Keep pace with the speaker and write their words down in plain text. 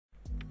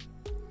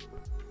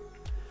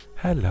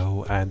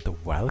Hello and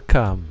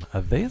welcome.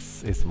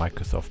 This is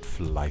Microsoft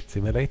Flight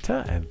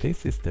Simulator and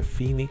this is the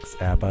Fenix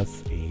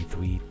Airbus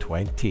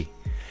A320.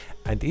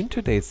 And in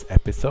today's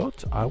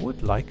episode I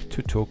would like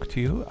to talk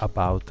to you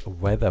about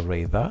weather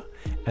radar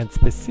and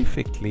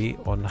specifically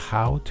on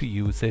how to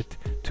use it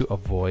to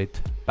avoid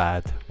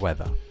bad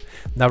weather.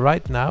 Now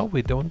right now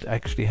we don't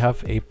actually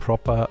have a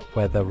proper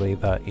weather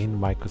radar in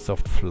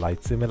Microsoft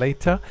Flight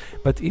Simulator,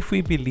 but if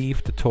we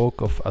believe the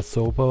talk of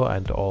Asobo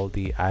and all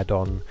the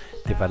add-on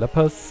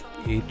developers,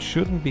 it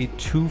shouldn't be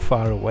too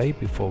far away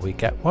before we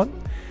get one.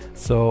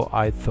 So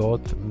I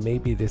thought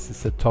maybe this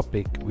is a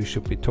topic we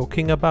should be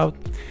talking about.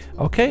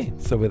 Okay,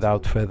 so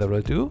without further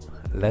ado,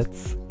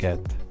 let's get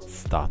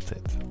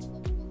started.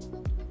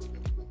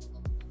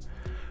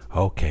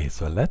 Okay,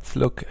 so let's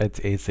look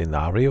at a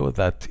scenario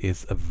that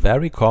is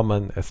very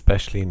common,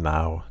 especially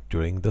now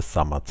during the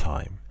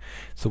summertime.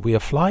 So we are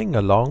flying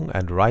along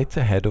and right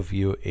ahead of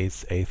you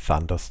is a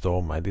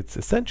thunderstorm and it's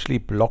essentially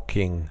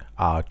blocking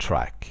our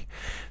track.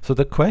 So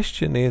the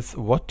question is,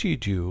 what do you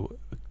do?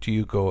 Do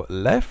you go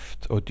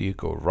left or do you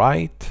go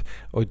right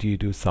or do you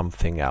do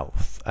something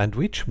else? And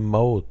which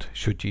mode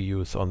should you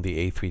use on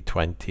the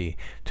A320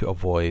 to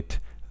avoid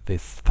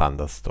this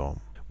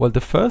thunderstorm? Well,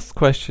 the first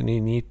question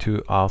you need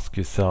to ask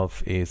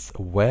yourself is,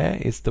 where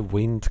is the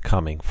wind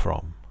coming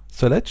from?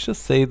 So let's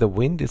just say the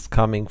wind is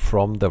coming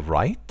from the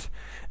right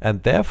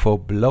and therefore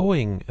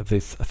blowing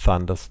this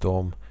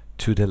thunderstorm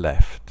to the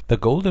left. The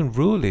golden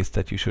rule is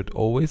that you should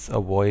always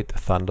avoid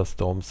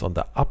thunderstorms on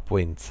the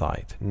upwind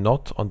side,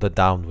 not on the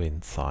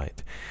downwind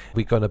side.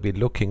 We're going to be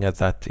looking at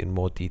that in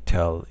more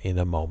detail in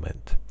a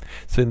moment.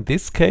 So in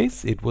this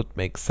case, it would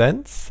make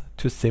sense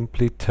to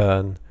simply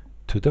turn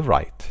to the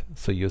right.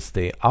 So you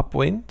stay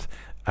upwind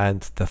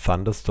and the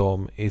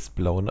thunderstorm is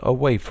blown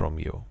away from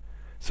you.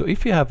 So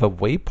if you have a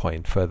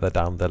waypoint further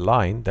down the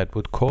line that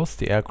would cause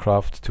the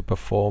aircraft to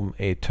perform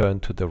a turn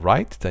to the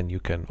right, then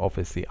you can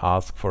obviously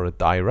ask for a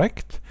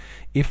direct.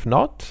 If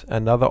not,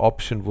 another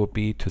option would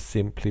be to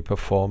simply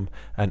perform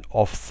an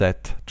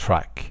offset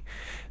track.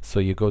 So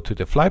you go to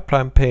the flight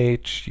plan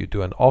page, you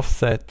do an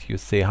offset, you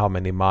say how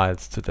many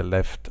miles to the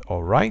left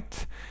or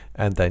right,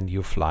 and then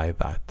you fly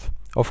that.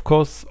 Of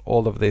course,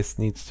 all of this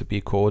needs to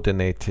be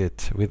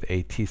coordinated with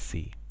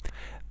ATC.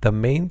 The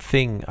main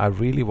thing I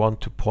really want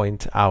to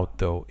point out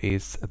though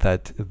is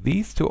that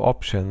these two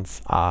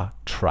options are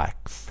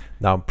tracks.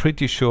 Now I'm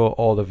pretty sure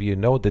all of you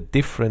know the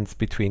difference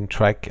between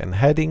track and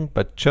heading,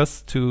 but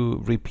just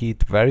to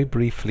repeat very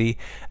briefly,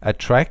 a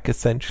track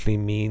essentially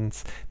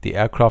means the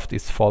aircraft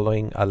is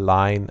following a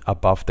line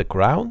above the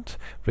ground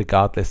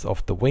regardless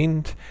of the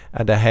wind,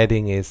 and a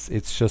heading is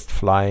it's just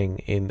flying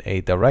in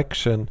a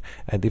direction,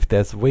 and if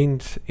there's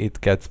wind it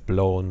gets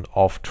blown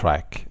off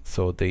track.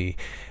 So the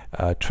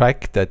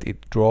track that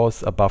it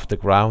draws above the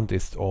ground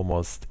is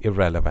almost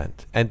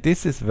irrelevant, and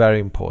this is very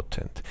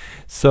important.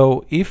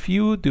 So if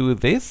you do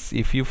this,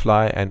 if you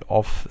fly an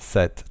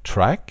offset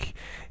track,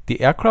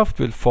 the aircraft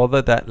will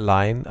follow that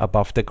line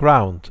above the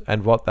ground,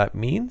 and what that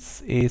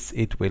means is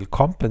it will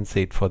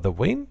compensate for the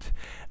wind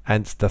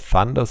and the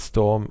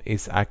thunderstorm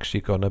is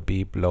actually going to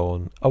be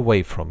blown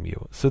away from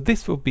you. So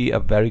this will be a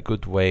very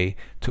good way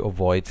to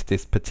avoid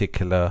this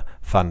particular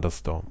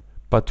thunderstorm.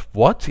 But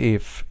what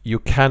if you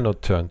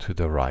cannot turn to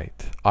the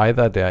right?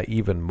 Either there are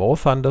even more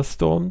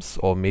thunderstorms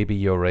or maybe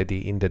you're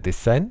already in the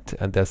descent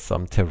and there's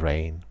some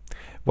terrain.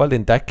 Well,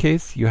 in that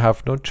case, you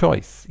have no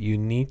choice. You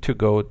need to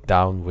go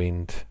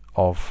downwind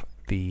of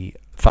the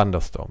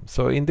thunderstorm.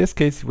 So in this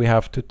case, we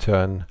have to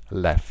turn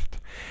left.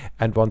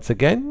 And once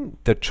again,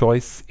 the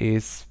choice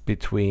is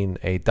between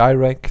a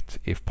direct,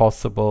 if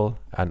possible,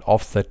 an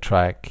offset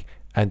track,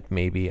 and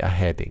maybe a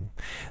heading.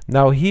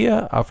 Now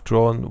here I've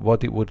drawn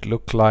what it would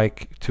look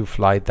like to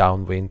fly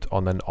downwind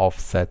on an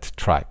offset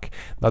track.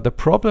 Now the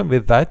problem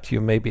with that, you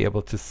may be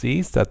able to see,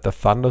 is that the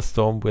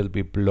thunderstorm will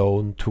be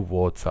blown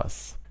towards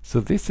us. So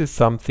this is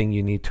something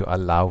you need to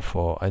allow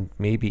for and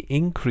maybe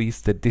increase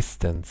the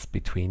distance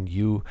between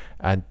you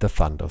and the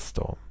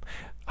thunderstorm.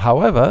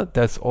 However,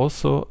 there's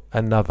also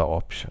another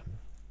option.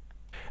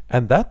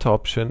 And that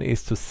option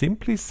is to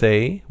simply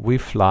say we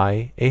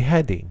fly a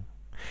heading.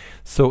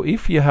 So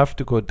if you have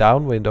to go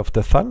downwind of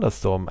the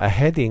thunderstorm, a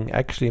heading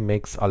actually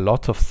makes a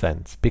lot of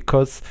sense,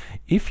 because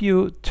if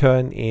you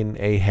turn in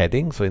a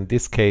heading, so in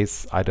this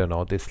case, I don't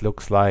know, this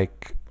looks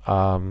like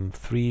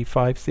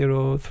 350,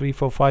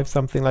 345,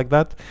 something like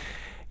that,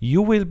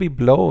 you will be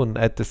blown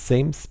at the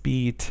same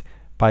speed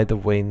by the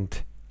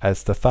wind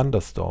as the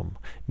thunderstorm,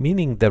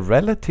 meaning the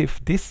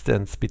relative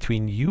distance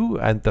between you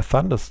and the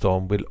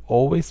thunderstorm will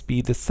always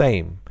be the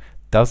same.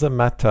 Doesn't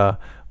matter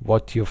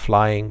what you're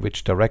flying,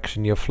 which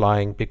direction you're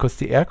flying, because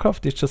the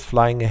aircraft is just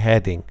flying a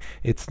heading.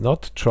 It's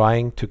not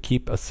trying to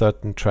keep a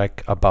certain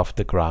track above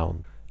the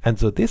ground. And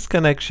so this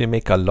can actually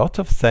make a lot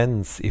of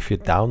sense if you're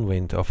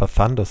downwind of a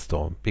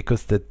thunderstorm,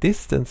 because the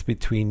distance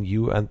between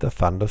you and the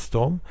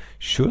thunderstorm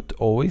should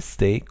always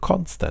stay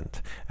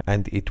constant,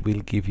 and it will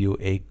give you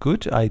a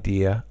good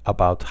idea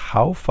about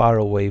how far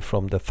away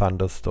from the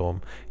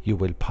thunderstorm you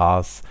will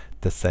pass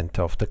the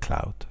center of the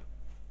cloud.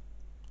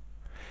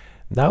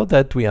 Now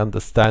that we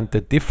understand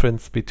the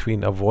difference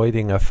between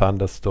avoiding a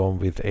thunderstorm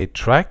with a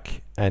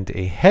track and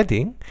a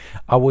heading,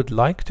 I would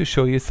like to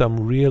show you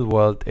some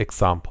real-world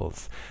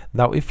examples.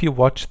 Now, if you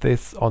watch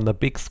this on a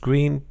big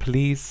screen,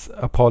 please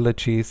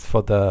apologies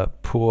for the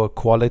poor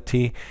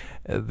quality.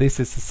 This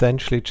is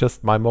essentially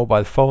just my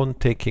mobile phone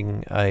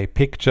taking a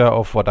picture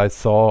of what I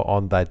saw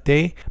on that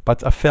day,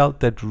 but I felt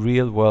that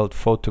real-world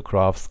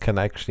photographs can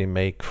actually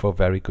make for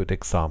very good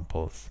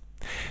examples.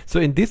 So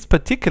in this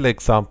particular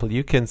example,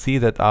 you can see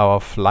that our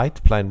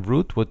flight plan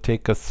route would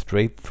take us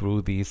straight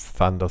through these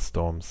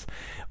thunderstorms.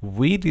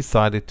 We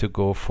decided to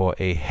go for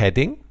a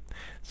heading.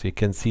 So you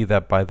can see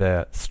that by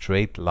the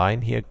straight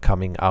line here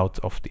coming out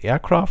of the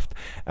aircraft,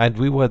 and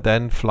we were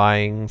then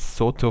flying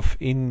sort of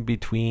in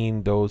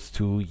between those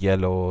two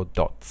yellow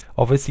dots.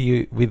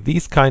 Obviously, with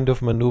these kind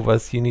of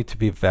maneuvers, you need to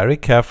be very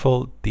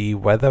careful. The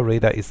weather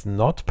radar is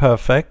not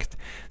perfect,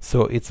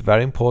 so it's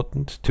very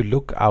important to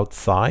look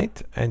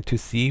outside and to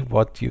see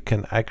what you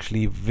can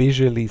actually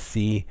visually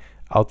see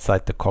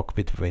outside the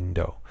cockpit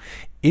window.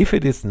 If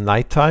it is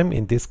nighttime,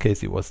 in this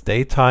case it was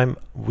daytime,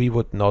 we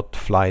would not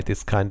fly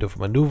this kind of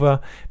maneuver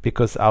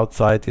because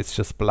outside it's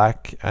just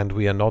black and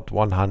we are not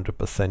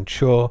 100%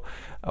 sure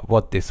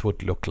what this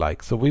would look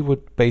like. So we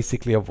would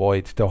basically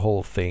avoid the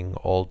whole thing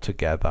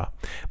altogether.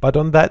 But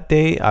on that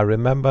day, I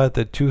remember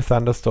the two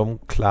thunderstorm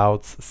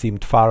clouds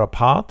seemed far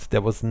apart. There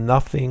was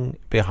nothing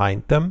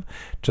behind them,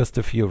 just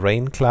a few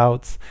rain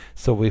clouds.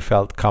 So we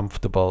felt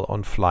comfortable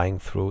on flying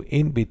through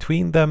in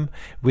between them.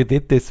 We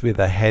did this with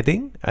a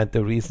heading, and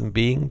the reason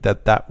being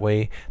that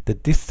way the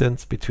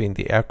distance between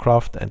the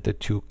aircraft and the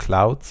two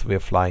clouds we're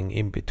flying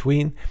in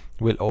between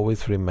will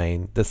always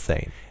remain the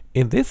same.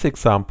 In this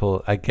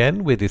example,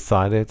 again, we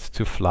decided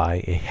to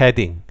fly a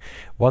heading.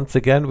 Once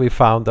again, we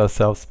found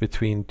ourselves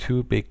between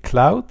two big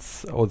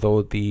clouds,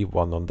 although the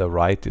one on the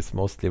right is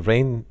mostly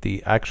rain.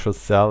 The actual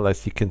cell,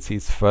 as you can see,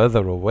 is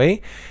further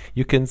away.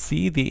 You can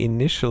see the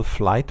initial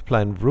flight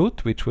plan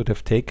route, which would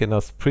have taken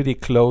us pretty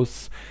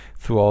close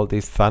through all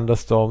these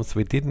thunderstorms.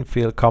 We didn't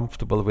feel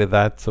comfortable with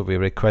that, so we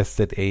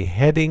requested a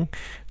heading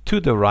to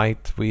the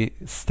right. We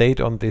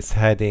stayed on this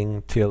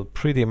heading till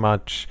pretty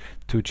much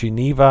to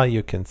Geneva.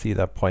 You can see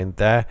that point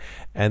there,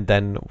 and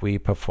then we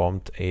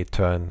performed a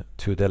turn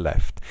to the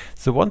left.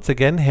 So once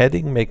again,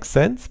 heading makes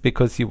sense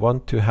because you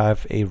want to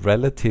have a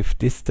relative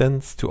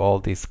distance to all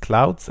these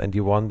clouds and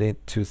you want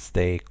it to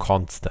stay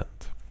constant.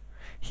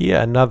 Here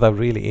another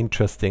really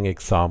interesting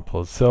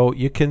example. So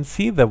you can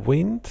see the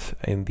wind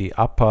in the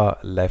upper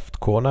left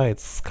corner.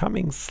 It's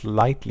coming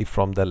slightly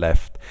from the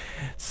left.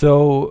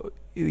 So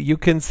you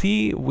can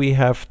see we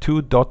have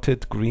two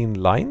dotted green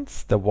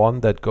lines. The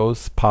one that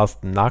goes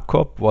past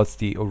Nakop was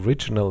the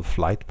original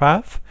flight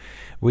path.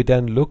 We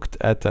then looked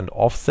at an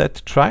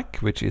offset track,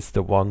 which is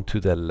the one to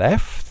the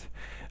left,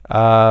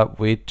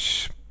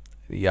 which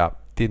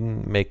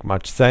didn't make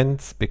much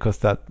sense because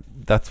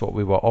that's what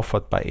we were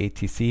offered by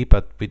ATC,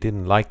 but we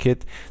didn't like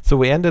it. So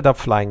we ended up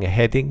flying a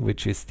heading,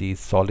 which is the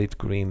solid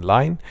green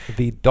line.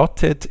 The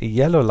dotted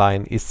yellow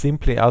line is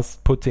simply us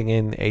putting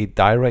in a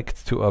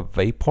direct to a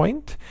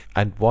waypoint.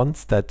 And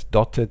once that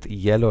dotted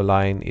yellow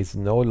line is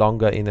no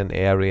longer in an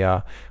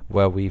area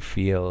where we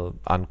feel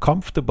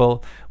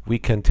uncomfortable, we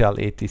can tell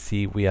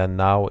ATC we are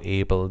now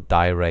able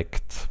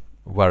direct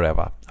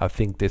wherever. I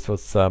think this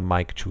was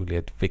Mike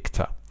Juliet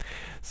Victor.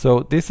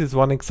 So this is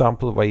one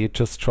example where you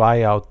just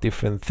try out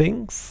different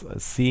things,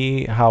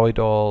 see how it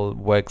all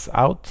works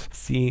out,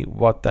 see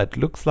what that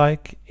looks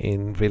like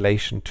in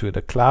relation to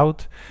the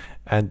cloud,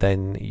 and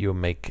then you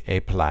make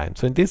a plan.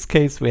 So in this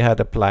case, we had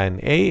a plan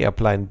A, a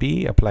plan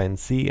B, a plan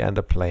C, and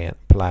a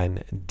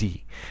plan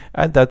D.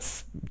 And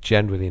that's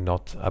generally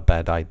not a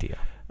bad idea.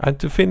 And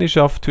to finish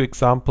off, two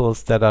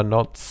examples that are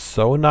not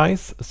so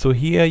nice. So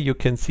here you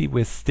can see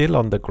we're still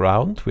on the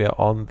ground. We are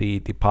on the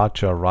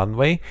departure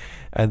runway.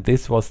 And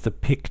this was the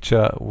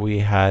picture we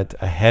had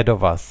ahead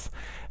of us.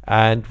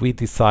 And we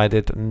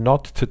decided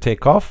not to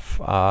take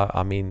off.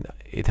 I mean,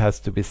 it has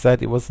to be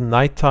said, it was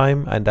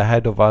nighttime, and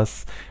ahead of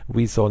us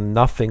we saw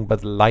nothing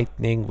but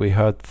lightning. We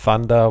heard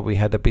thunder, we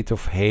had a bit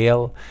of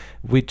hail.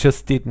 We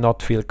just did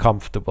not feel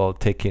comfortable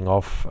taking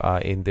off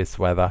in this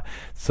weather.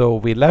 So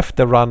we left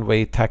the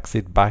runway,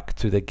 taxied back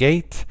to the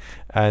gate,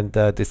 and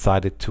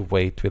decided to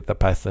wait with the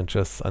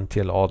passengers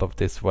until all of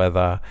this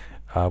weather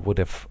would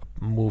have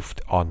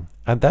moved on.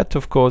 And that,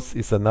 of course,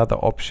 is another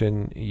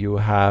option you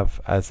have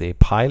as a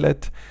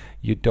pilot.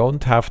 You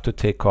don't have to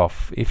take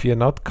off. If you're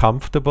not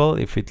comfortable,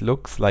 if it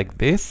looks like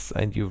this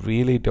and you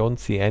really don't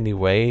see any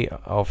way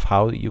of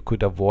how you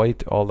could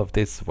avoid all of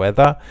this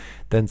weather,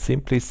 then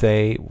simply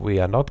say we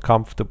are not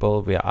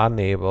comfortable, we are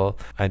unable,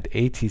 and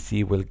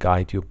ATC will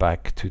guide you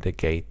back to the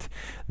gate.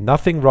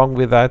 Nothing wrong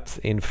with that.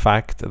 In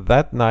fact,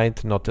 that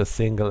night not a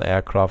single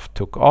aircraft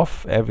took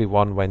off.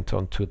 Everyone went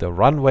onto the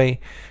runway,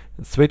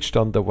 switched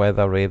on the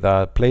weather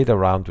radar, played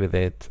around with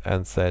it,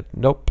 and said,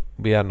 nope,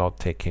 we are not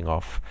taking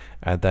off.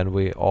 And then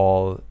we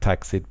all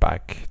taxied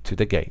back to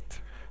the gate.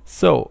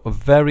 So, a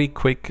very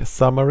quick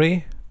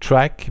summary.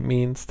 Track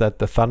means that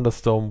the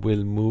thunderstorm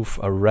will move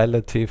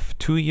relative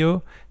to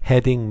you.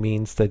 Heading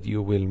means that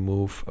you will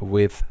move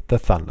with the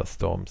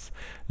thunderstorms.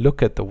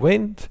 Look at the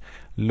wind,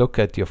 look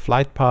at your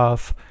flight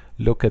path,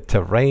 look at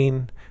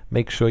terrain,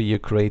 make sure you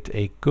create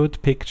a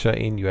good picture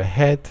in your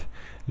head.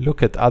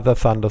 Look at other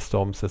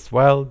thunderstorms as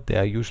well, they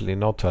are usually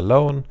not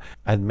alone,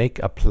 and make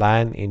a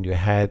plan in your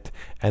head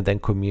and then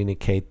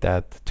communicate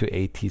that to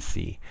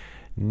ATC.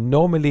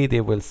 Normally they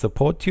will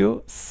support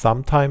you,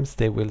 sometimes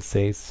they will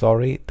say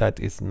sorry, that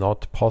is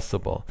not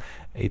possible.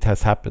 It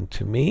has happened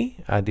to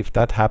me, and if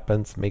that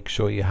happens, make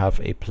sure you have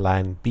a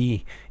plan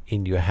B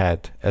in your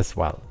head as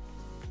well.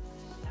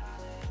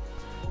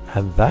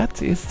 And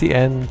that is the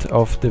end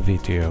of the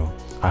video.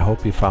 I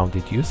hope you found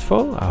it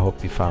useful, I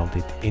hope you found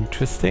it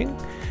interesting,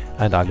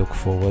 and I look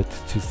forward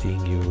to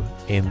seeing you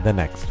in the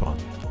next one.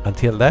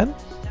 Until then,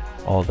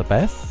 all the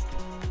best,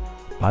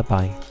 bye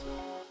bye.